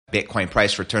Bitcoin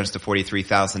price returns to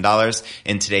 $43,000.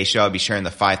 In today's show, I'll be sharing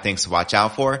the 5 things to watch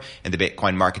out for in the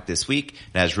Bitcoin market this week.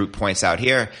 And as Root points out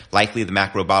here, likely the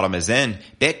macro bottom is in.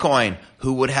 Bitcoin,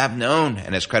 who would have known?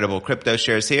 And as Credible Crypto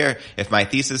shares here, if my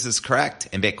thesis is correct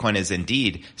and Bitcoin is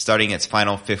indeed starting its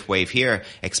final 5th wave here,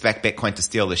 expect Bitcoin to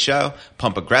steal the show,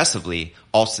 pump aggressively,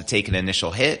 also take an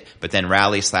initial hit, but then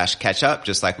rally/catch up,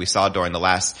 just like we saw during the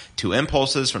last 2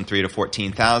 impulses from 3 to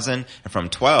 14,000 and from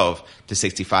 12 to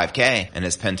 65K. And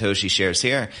as Pentoshi shares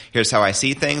here, here's how I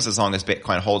see things. As long as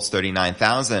Bitcoin holds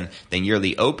 39,000, then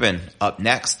yearly open up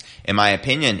next. In my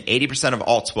opinion, 80% of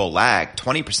alts will lag,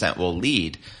 20% will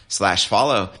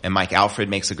lead/follow. And Mike Alfred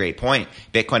makes a great point.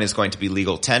 Bitcoin is going to be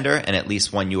legal tender in at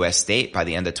least one U.S. state by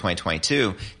the end of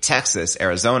 2022. Texas,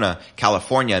 Arizona,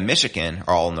 California, and Michigan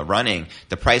are all in the running.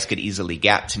 The price could easily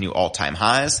gap to new all-time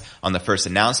highs on the first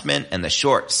announcement, and the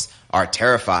shorts are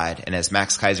terrified. And as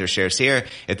Max Kaiser shares here,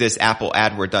 if this Apple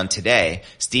ad were done today,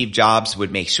 Steve Jobs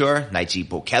would make sure Nayib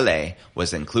Bukele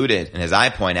was included. And as I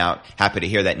point out, happy to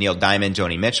hear that Neil Diamond,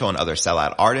 Joni Mitchell, and other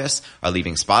sellout artists are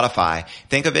leaving Spotify.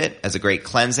 Think of it as a great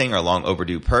cleansing or long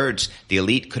overdue purge. The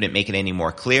elite couldn't make it any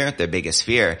more clear their biggest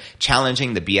fear,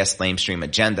 challenging the BS lamestream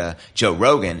agenda. Joe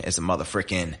Rogan is a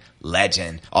motherfucking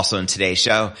legend. Also in today's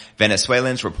show,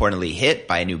 Venezuelans reportedly hit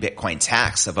by a new Bitcoin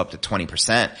tax of up to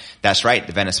 20%. That's right,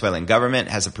 the Venezuelan government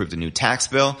has approved a new tax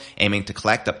bill aiming to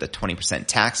collect up to 20%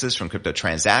 taxes from crypto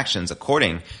transactions,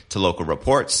 according to local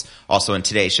reports. Also in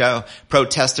today's show,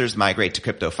 protesters migrate to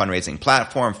crypto fundraising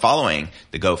platform following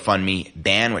the GoFundMe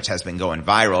ban, which has been going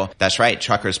viral. That's right,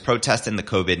 truckers protesting the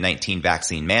COVID-19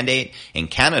 vaccine mandate in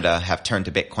Canada have turned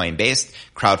to Bitcoin-based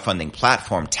crowdfunding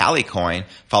platform Tallycoin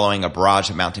following a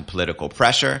barrage of mounting political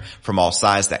pressure from all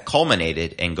sides that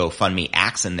culminated in GoFundMe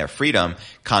axing their Freedom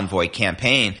Convoy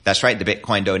campaign. That's right, the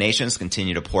Bitcoin donations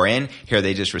continue to pour in. Here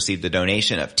they just received a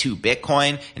donation of 2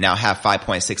 Bitcoin and now have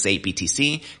 5.68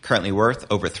 BTC, currently worth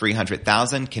over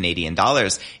 300,000 Canadian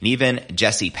dollars. And even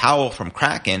Jesse Powell from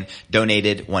Kraken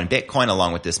donated 1 Bitcoin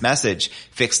along with this message: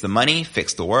 fix the money,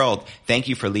 fix the world. Thank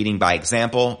you for leading by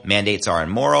example. Mandates are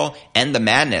immoral. End the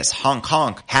madness. Honk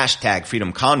honk. Hashtag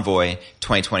Freedom Convoy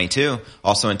 2022.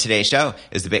 Also in today's show,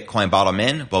 is the Bitcoin bottom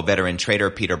in? Well, veteran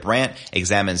trader Peter Brandt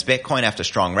examines Bitcoin after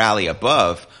strong rally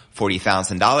above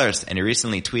 $40,000. And he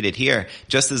recently tweeted here,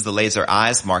 just as the laser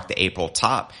eyes marked the April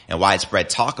top and widespread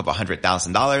talk of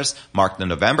 $100,000 marked the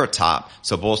November top,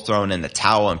 so bulls throwing in the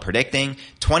towel and predicting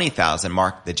 20,000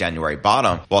 marked the January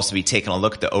bottom. We'll also be taking a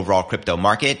look at the overall crypto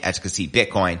market. As you can see,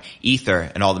 Bitcoin, Ether,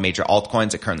 and all the major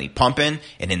altcoins are currently pumping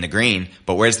and in the green.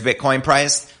 But where's the Bitcoin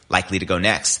price? Likely to go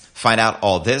next. Find out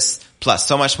all this, plus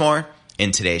so much more,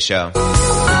 in today's show.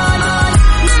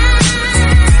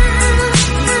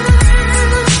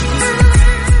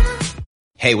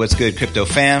 Hey, what's good, crypto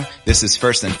fam? This is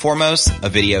first and foremost a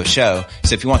video show.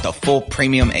 So if you want the full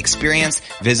premium experience,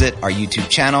 visit our YouTube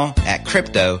channel at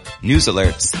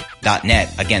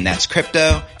cryptonewsalerts.net. Again, that's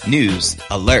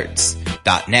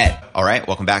cryptonewsalerts.net. All right,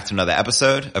 welcome back to another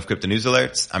episode of Crypto News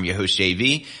Alerts. I'm your host,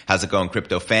 JV. How's it going,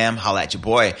 crypto fam? Holla at your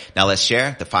boy. Now let's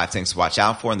share the 5 things to watch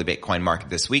out for in the Bitcoin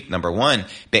market this week. Number 1,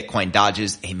 Bitcoin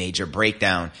dodges a major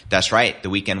breakdown. That's right,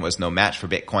 the weekend was no match for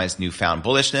Bitcoin's newfound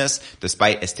bullishness,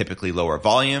 despite its typically lower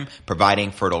volume,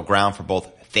 providing fertile ground for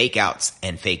both fake outs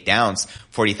and fake downs.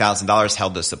 $40,000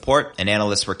 held the support, and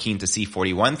analysts were keen to see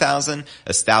 41,000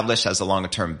 established as a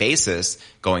longer-term basis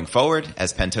going forward.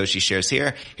 As Pentoshi shares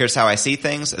here, here's how I see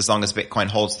things. As long as Bitcoin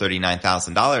holds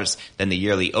 $39,000, then the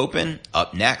yearly open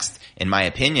up next. In my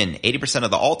opinion, 80%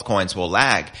 of the altcoins will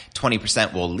lag,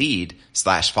 20% will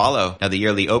lead/follow. Now the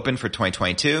yearly open for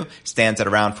 2022 stands at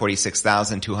around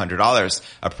 $46,200,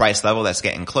 a price level that's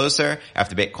getting closer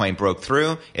after Bitcoin broke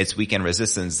through its weekend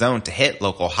resistance zone to hit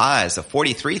local highs of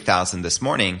 43,000 this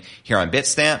morning here on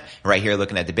Bitstamp. Right here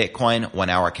looking at the Bitcoin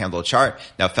 1-hour candle chart.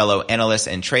 Now fellow analyst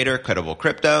and trader Credible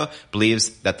Crypto believes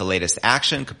that the latest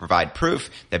action could provide proof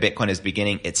that Bitcoin is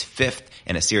beginning its 5th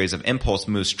in a series of impulse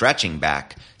moves stretching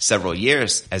back several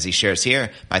years. As he shares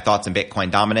here, my thoughts on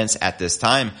Bitcoin dominance at this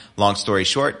time. Long story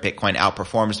short, Bitcoin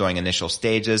outperforms during initial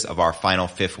stages of our final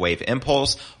 5th wave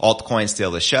impulse. Altcoins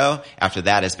steal the show. After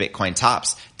that, as Bitcoin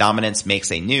tops, dominance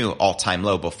makes a new all-time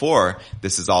low before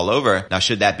this is all over. Now,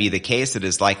 should that be the case, it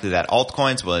is likely that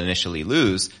altcoins will initially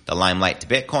lose the limelight to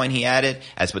Bitcoin, he added,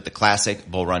 as with the classic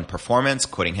bull run performance,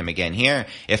 quoting him again here.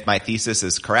 If my thesis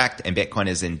is correct and Bitcoin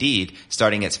is indeed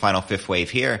starting its final 5th wave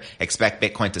here, expect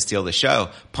Bitcoin to steal the show,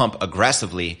 pump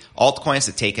aggressively. Altcoins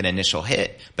to take an initial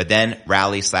hit, but then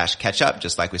rally/catch up,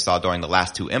 just like we saw during the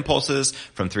last two impulses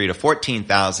from 3 to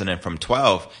 14,000 and from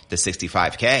 12 to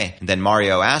 65K. And then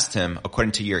Mario asked him,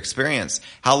 according to your experience,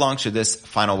 how long should this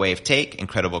final wave take?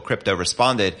 Incredible Crypto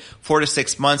responded, 4 to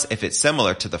 6 months if it's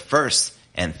similar to the first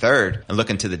and third. And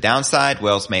looking to the downside,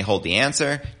 whales may hold the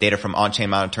answer. Data from on-chain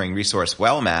monitoring resource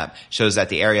WhaleMap shows that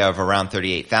the area of around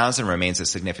 38,000 remains a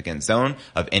significant zone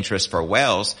of interest for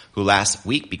whales, who last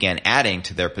week began adding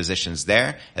to their positions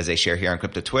there, as they share here on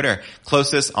Crypto Twitter.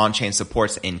 Closest on-chain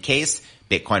supports in case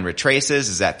Bitcoin retraces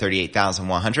is at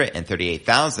 $38,100 and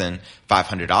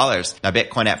 $38,500. Now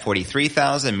Bitcoin at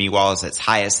 43,000, meanwhile is its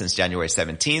highest since January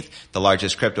 17th, the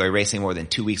largest crypto erasing more than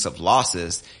 2 weeks of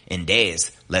losses in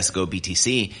days. Let's go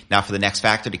BTC. Now for the next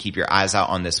factor to keep your eyes out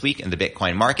on this week in the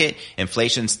Bitcoin market,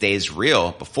 inflation stays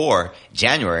real before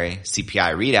January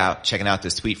CPI readout. Checking out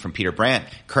this tweet from Peter Brandt.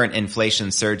 Current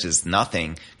inflation surge is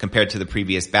nothing compared to the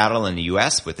previous battle in the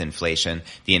U.S. with inflation.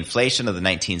 The inflation of the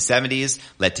 1970s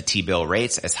led to T-bill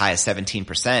rates as high as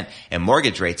 17% and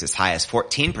mortgage rates as high as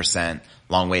 14%.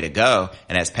 Long way to go.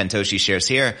 And as Pentoshi shares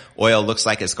here, oil looks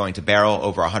like it's going to barrel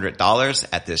over $100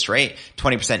 at this rate.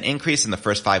 20% increase in the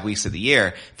first 5 weeks of the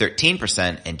year,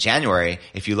 13% in January.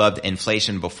 If you loved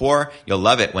inflation before, you'll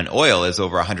love it when oil is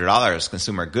over $100.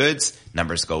 Consumer goods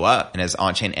numbers go up. And as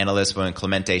on-chain analyst William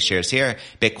Clemente shares here,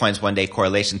 Bitcoin's one-day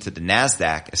correlation to the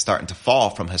NASDAQ is starting to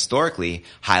fall from historically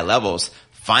high levels.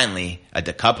 Finally, a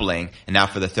decoupling. And now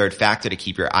for the third factor to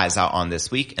keep your eyes out on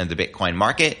this week in the Bitcoin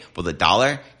market. Will the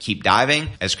dollar keep diving?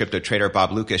 As crypto trader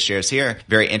Bob Lucas shares here,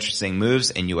 very interesting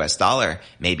moves in US dollar.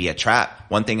 Maybe a trap.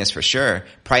 One thing is for sure,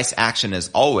 price action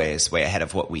is always way ahead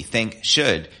of what we think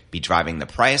should be driving the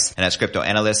price. And as crypto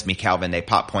analyst Mikhail Van de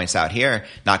Pop points out here,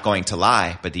 not going to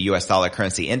lie, but the US dollar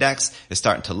currency index is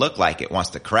starting to look like it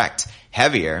wants to correct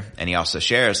heavier. And he also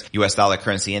shares US dollar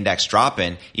currency index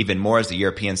dropping even more as the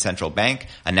European Central Bank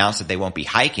announced that they won't be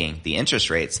hiking the interest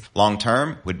rates. Long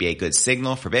term would be a good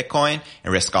signal for Bitcoin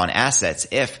and risk on assets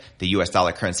if the US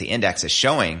dollar currency index is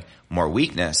showing more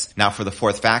weakness. Now for the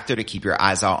fourth factor to keep your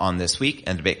eyes out on this week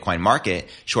in the Bitcoin market,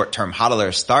 short-term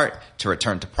hodlers start to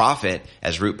return to profit.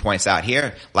 As Root points out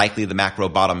here, likely the macro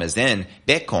bottom is in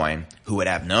Bitcoin. Who would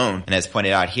have known? And as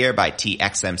pointed out here by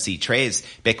TXMC Trades,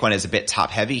 Bitcoin is a bit top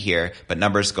heavy here, but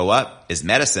numbers go up is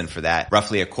medicine for that.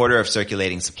 Roughly a quarter of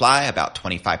circulating supply, about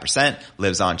 25%,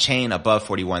 lives on chain above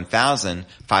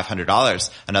 $41,500.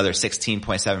 Another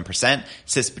 16.7%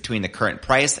 sits between the current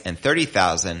price and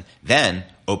 30,000. Then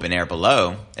open air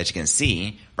below, as you can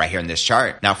see right here in this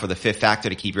chart. Now for the fifth factor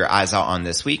to keep your eyes out on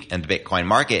this week in the Bitcoin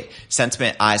market,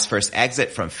 sentiment eyes first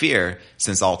exit from fear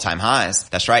since all-time highs.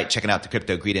 That's right, checking out the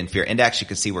Crypto Greed and Fear Index, you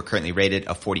can see we're currently rated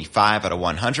a 45 out of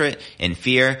 100 in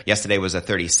fear. Yesterday was a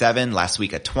 37, last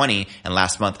week a 20, and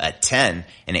last month a 10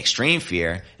 in extreme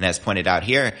fear. And as pointed out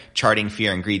here, charting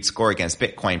fear and greed score against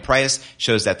Bitcoin price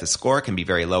shows that the score can be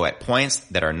very low at points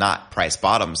that are not price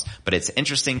bottoms. But it's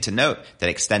interesting to note that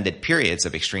extended periods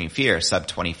of extreme fear, sub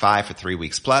 25 for 3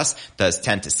 weeks plus, does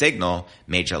tend to signal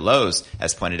major lows,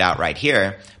 as pointed out right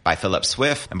here by Philip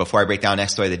Swift. And before I break down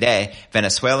next story of the day,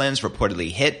 Venezuelans reportedly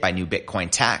hit by new Bitcoin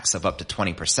tax of up to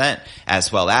 20%,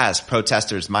 as well as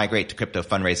protesters migrate to crypto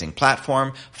fundraising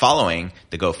platform following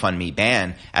the GoFundMe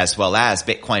ban, as well as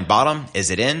Bitcoin bottom. Is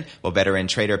it in? Well, veteran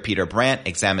trader Peter Brandt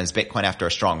examines Bitcoin after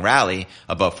a strong rally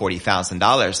above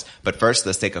 $40,000. But first,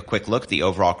 let's take a quick look at the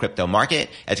overall crypto market.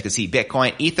 As you can see,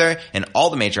 Bitcoin, Ether, and all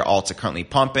the major alts are currently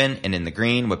pumping and in the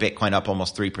green, with Bitcoin up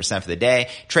almost 3% for the day,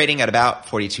 trading at about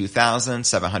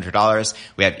 $42,700.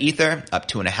 We have Ether up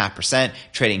 2.5%,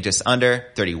 trading just under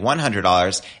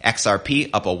 $3,100. XRP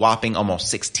up a whopping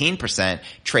almost 16%,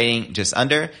 trading just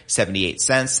under 78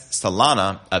 cents.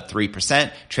 Solana up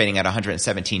 3%, trading at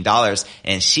 $117.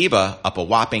 And Shiba up a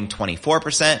whopping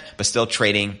 24%, but still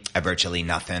trading at virtually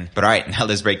nothing. But alright, now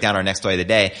let's break down our next story of the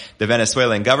day. The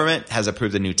Venezuelan government has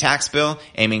approved a new tax bill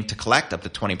aiming to collect up to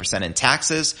 20% in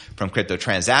taxes from crypto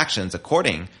transactions,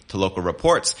 according to local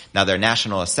reports. Now, their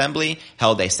National Assembly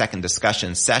held a second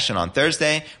discussion session on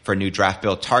Thursday for a new draft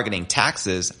bill targeting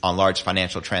taxes on large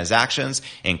financial transactions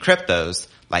in cryptos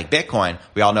like Bitcoin.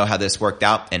 We all know how this worked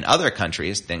out in other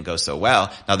countries. Didn't go so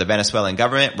well. Now, the Venezuelan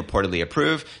government reportedly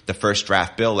approved the first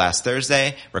draft bill last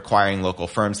Thursday, requiring local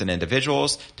firms and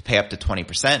individuals to to pay up to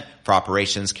 20% for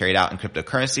operations carried out in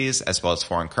cryptocurrencies as well as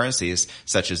foreign currencies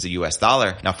such as the US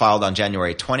dollar. Now filed on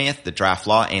January 20th, the draft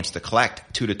law aims to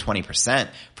collect 2 to 20%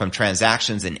 from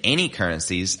transactions in any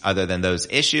currencies other than those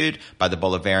issued by the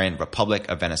Bolivarian Republic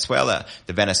of Venezuela,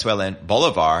 the Venezuelan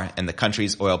Bolivar, and the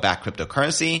country's oil-backed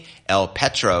cryptocurrency, El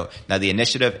Petro. Now the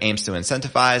initiative aims to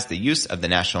incentivize the use of the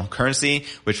national currency,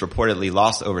 which reportedly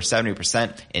lost over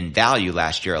 70% in value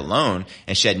last year alone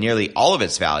and shed nearly all of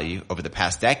its value over the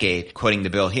past decade. Quoting the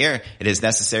bill here, it is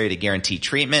necessary to guarantee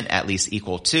treatment at least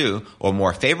equal to or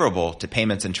more favorable to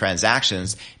payments and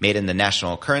transactions made in the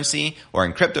national currency or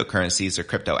in cryptocurrencies or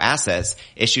crypto assets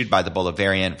issued by the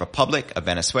Bolivarian Republic of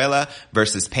Venezuela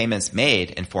versus payments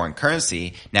made in foreign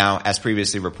currency. Now, as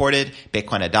previously reported,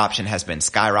 Bitcoin adoption has been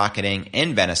skyrocketing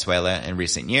in Venezuela in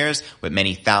recent years, with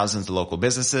many thousands of local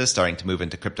businesses starting to move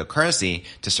into cryptocurrency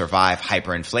to survive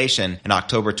hyperinflation. In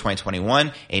October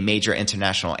 2021, a major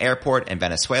international airport in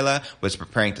Venezuela was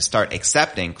preparing to start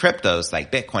accepting cryptos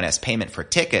like Bitcoin as payment for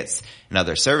tickets and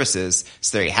other services.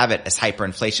 So there you have it. As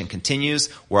hyperinflation continues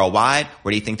worldwide,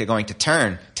 where do you think they're going to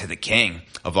turn? To the king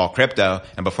of all crypto.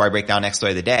 And before I break down next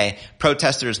story of the day,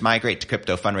 protesters migrate to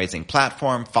crypto fundraising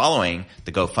platform following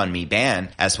the GoFundMe ban,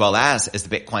 as well as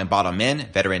the Bitcoin bottom in.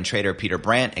 Veteran trader Peter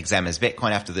Brandt examines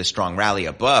Bitcoin after this strong rally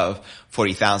above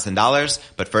 $40,000.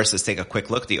 But first, let's take a quick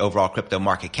look at the overall crypto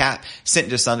market cap, sitting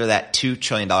just under that $2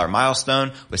 trillion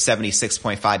milestone with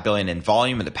 $76.5 billion in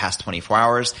volume in the past 24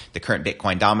 hours. The current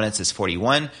Bitcoin dominance is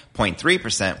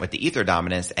 41.3%, with the Ether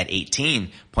dominance at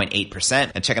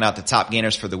 18.8%. And checking out the top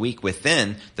gainers for the week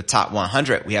within the top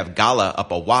 100, we have Gala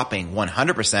up a whopping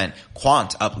 100%,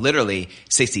 Quant up literally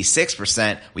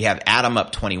 66%, we have Atom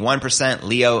up 21%,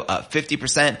 Leo up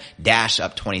 50%, Dash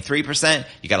up 23%.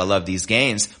 You gotta love these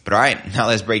gains. But alright, now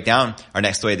let's break down our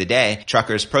next story of the day.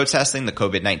 Truckers protesting the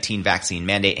COVID-19 vaccine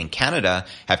mandate in Canada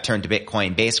have turned to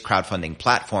Bitcoin-based crowdfunding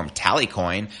platform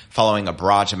Tallycoin following a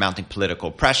barrage of mounting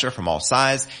political pressure from all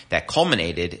sides that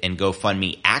culminated in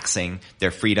GoFundMe axing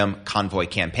their Freedom Convoy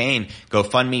campaign.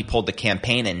 GoFundMe pulled the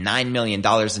campaign and $9 million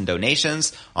in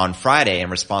donations on Friday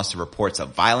in response to reports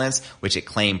of violence, which it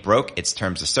claimed broke its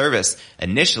terms of service.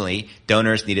 Initially,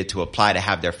 donors needed to apply to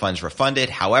have their funds refunded.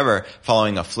 However,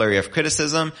 following a flurry of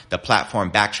criticism, the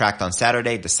platform backtracked on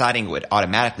Saturday, deciding it would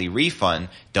automatically refund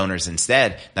donors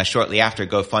instead. Now, shortly after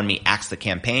GoFundMe axed the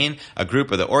campaign, a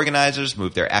group of the organizers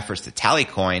moved their efforts to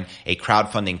Tallycoin, a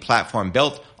crowdfunding platform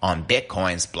built on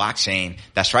Bitcoin's blockchain.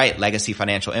 That's right, legacy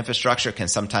financial infrastructure can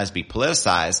sometimes be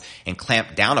politicized and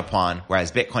clamped down upon,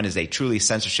 whereas Bitcoin is a truly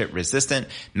censorship-resistant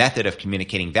method of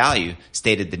communicating value,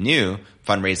 stated the new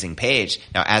fundraising page.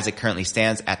 Now, as it currently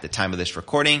stands at the time of this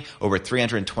recording, over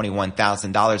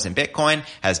 $321,000 in Bitcoin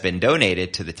has been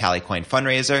donated to the Tallycoin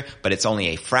fundraiser, but it's only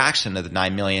a fraction of the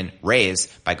 $9 million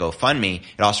raised by GoFundMe.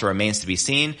 It also remains to be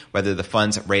seen whether the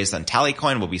funds raised on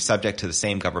Tallycoin will be subject to the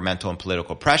same governmental and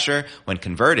political pressure when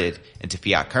converted into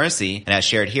fiat currency. And as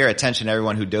shared here, attention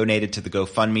everyone who donated to the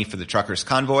GoFundMe for the truckers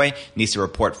convoy needs to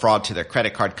report fraud to their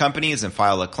credit card companies and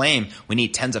file a claim. We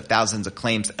need tens of thousands of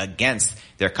claims against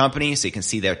their company, so you can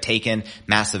see they're taking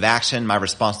massive action. My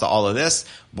response to all of this: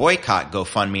 boycott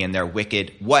GoFundMe and their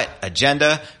wicked what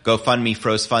agenda. GoFundMe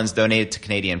froze funds donated to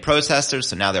Canadian protesters,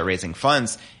 so now they're raising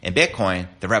funds in Bitcoin.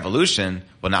 The revolution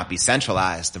will not be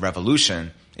centralized. The revolution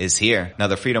is here. Now,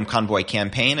 the Freedom Convoy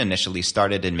campaign initially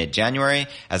started in mid-January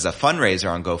as a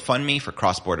fundraiser on GoFundMe for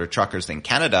cross-border truckers in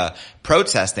Canada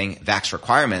protesting vax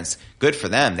requirements. Good for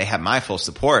them. They have my full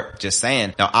support. Just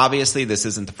saying. Now, obviously, this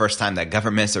isn't the first time that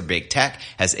governments or big tech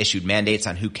has issued mandates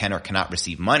on who can or cannot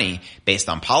receive money based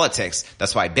on politics.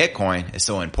 That's why Bitcoin is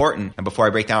so important. And before I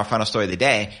break down our final story of the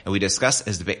day, and we discuss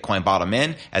is the Bitcoin bottom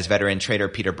in, as veteran trader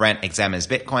Peter Brandt examines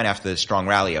Bitcoin after the strong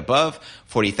rally above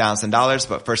 $40,000.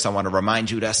 But first, I want to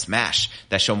remind you to smash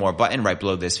that show more button right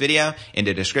below this video in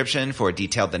the description for a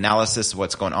detailed analysis of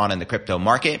what's going on in the crypto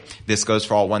market. This goes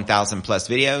for all 1,000 plus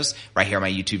videos right here on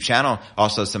my YouTube channel.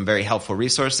 Also, some very helpful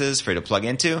resources for you to plug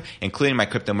into, including my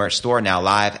crypto merch store now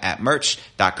live at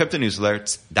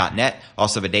merch.cryptonewsalerts.net.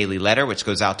 Also have a daily letter which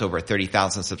goes out to over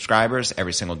 30,000 subscribers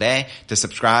every single day. To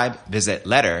subscribe, visit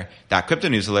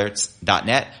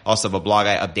letter.cryptonewsalerts.net. Also have a blog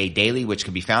I update daily which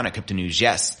can be found at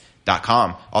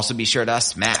cryptonewsyes.com. Also be sure to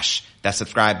smash that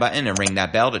subscribe button and ring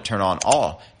that bell to turn on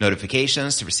all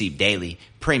notifications to receive daily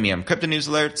premium crypto news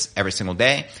alerts every single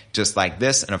day, just like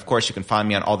this. And of course, you can find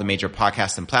me on all the major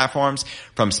podcasting platforms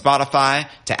from Spotify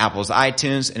to Apple's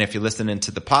iTunes. And if you're listening to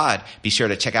the pod, be sure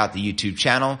to check out the YouTube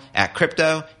channel at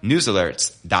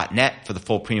cryptonewsalerts.net for the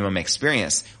full premium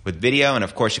experience with video. And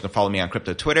of course, you can follow me on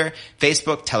crypto Twitter,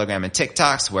 Facebook, Telegram, and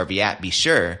TikTok. So wherever you're at, be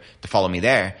sure to follow me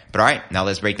there. But all right, now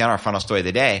let's break down our final story of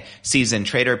the day. Seasoned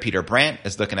trader Peter Brandt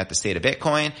is looking at the state of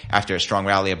Bitcoin after a strong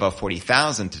rally above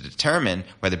 40,000 to determine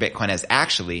whether Bitcoin has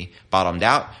actually bottomed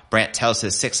out. Brandt tells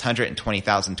his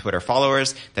 620,000 Twitter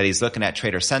followers that he's looking at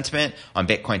trader sentiment on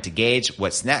Bitcoin to gauge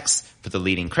what's next for the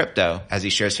leading crypto. As he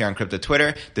shares here on crypto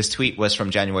Twitter, this tweet was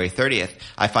from January 30th.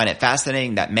 I find it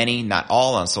fascinating that many, not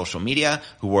all on social media,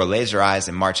 who wore laser eyes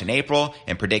in March and April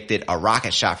and predicted a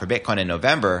rocket shot for Bitcoin in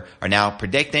November are now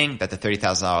predicting that the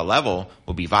 $30,000 level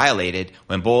will be violated.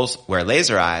 When bulls wear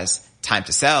laser eyes, time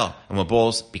to sell. And when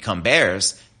bulls become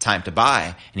bears, time to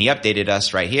buy. And he updated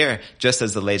us right here, just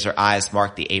as the laser eyes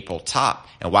marked the April top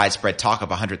and widespread talk of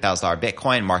 $100,000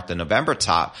 Bitcoin marked the November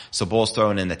top. So bulls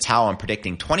throwing in the towel and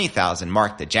predicting 20,000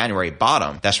 marked the January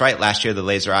bottom. That's right. Last year, the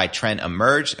laser eye trend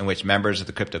emerged in which members of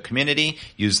the crypto community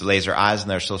used the laser eyes in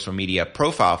their social media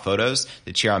profile photos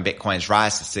to cheer on Bitcoin's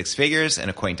rise to six figures.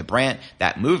 And according to Brandt,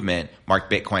 that movement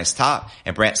marked Bitcoin's top.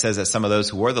 And Brandt says that some of those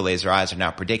who wore the laser eyes are now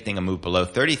predicting a move below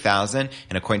 30,000.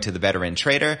 And according to the veteran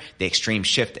trader, the extreme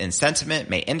shift in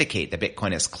sentiment may indicate that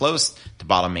Bitcoin is close to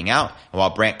bottoming out. And while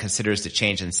Brandt considers the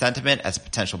change in sentiment as a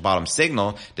potential bottom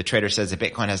signal, the trader says that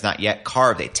Bitcoin has not yet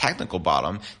carved a technical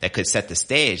bottom that could set the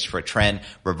stage for a trend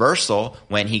reversal.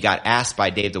 When he got asked by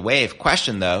Dave the Wave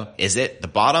question though, is it the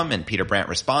bottom? And Peter Brandt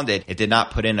responded, it did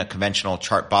not put in a conventional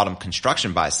chart bottom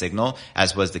construction buy signal,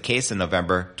 as was the case in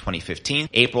November 2015,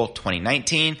 April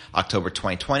 2019, October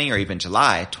 2020, or even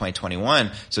July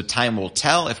 2021. So time will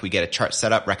tell if we get a chart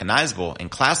set up recognizable in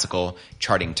classical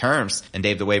charting terms. And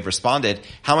Dave the Wave responded,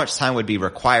 how much time would be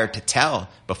required to tell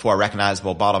before a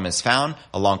recognizable bottom is found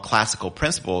along classical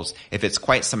principles? If it's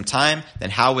quite some time,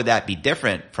 then how would that be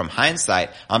different from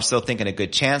hindsight? I'm still thinking a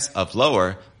good chance of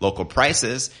lower local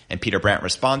prices. And Peter Brandt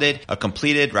responded, a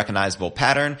completed recognizable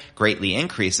pattern greatly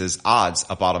increases odds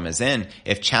a bottom is in.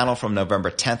 If channel from November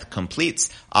 10th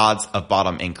completes, odds of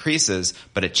bottom increases,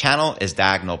 but a channel is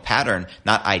diagonal pattern,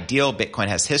 not ideal. Bitcoin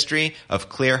has history of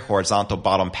clear horizontal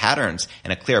bottom patterns,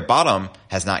 and a clear bottom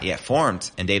has not yet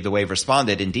formed. And Dave the Wave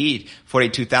responded, indeed,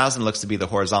 42,000 looks to be the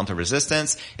horizontal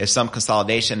resistance. If some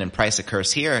consolidation in price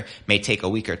occurs here, may take a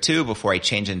week or two before a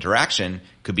change in direction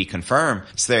could be confirmed.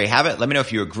 So there you have it. Let me know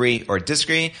if you agree or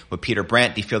disagree with Peter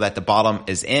Brandt. Do you feel that the bottom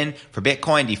is in for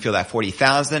Bitcoin? Do you feel that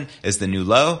 40,000 is the new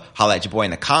low? Holla at your boy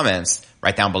in the comments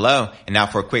right down below. And now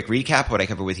for a quick recap of what I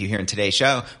covered with you here in today's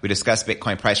show. We discussed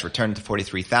Bitcoin price return to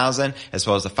 43,000, as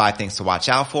well as the 5 things to watch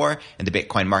out for in the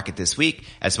Bitcoin market this week,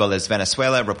 as well as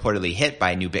Venezuela reportedly hit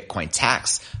by a new Bitcoin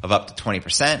tax of up to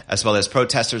 20%, as well as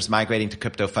protesters migrating to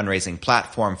crypto fundraising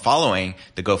platform following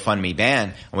the GoFundMe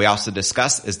ban. And we also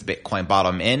discussed, is the Bitcoin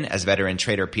bottom in, as veteran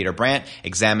trader Peter Brandt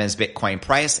examines Bitcoin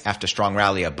price after strong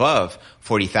rally above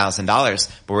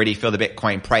 $40,000. But where do you feel the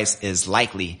Bitcoin price is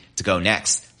likely to go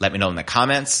next? Let me know in the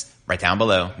comments right down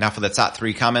below. Now for the top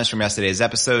 3 comments from yesterday's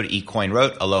episode. eCoin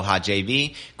wrote, Aloha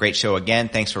JV. Great show again.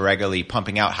 Thanks for regularly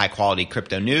pumping out high quality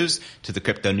crypto news. To the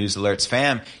Crypto News Alerts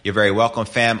fam, you're very welcome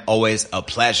fam. Always a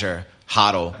pleasure.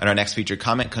 Hodl. And our next featured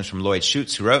comment comes from Lloyd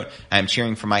Schutz, who wrote, I am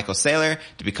cheering for Michael Saylor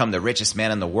to become the richest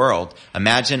man in the world.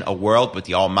 Imagine a world with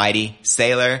the almighty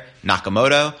Saylor,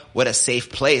 Nakamoto. What a safe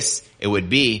place it would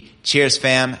be. Cheers,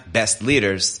 fam. Best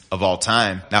leaders of all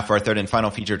time. Now for our third and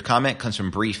final featured comment comes from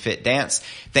Bree Fit Dance.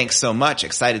 Thanks so much.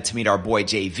 Excited to meet our boy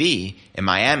JV in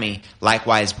Miami.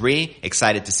 Likewise, Bree,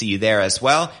 excited to see you there as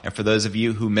well. And for those of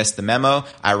you who missed the memo,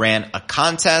 I ran a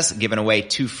contest giving away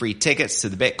 2 free tickets to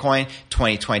the Bitcoin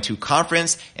 2022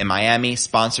 conference in Miami,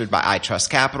 sponsored by iTrust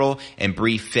Capital and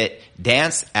Bree Fit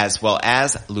Dance, as well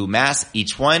as Lou Mass,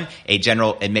 each one a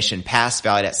general admission pass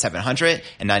valued at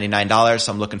 $799.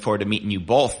 So I'm looking forward to meeting you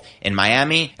both in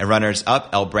Miami. And runners up,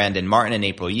 L. Brandon Martin and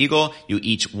April Eagle, you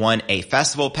each won a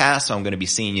festival pass. So I'm going to be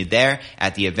seeing you there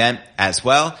at the event as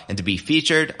well. And to be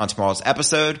featured on tomorrow's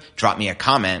episode, drop me a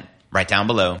comment right down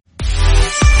below.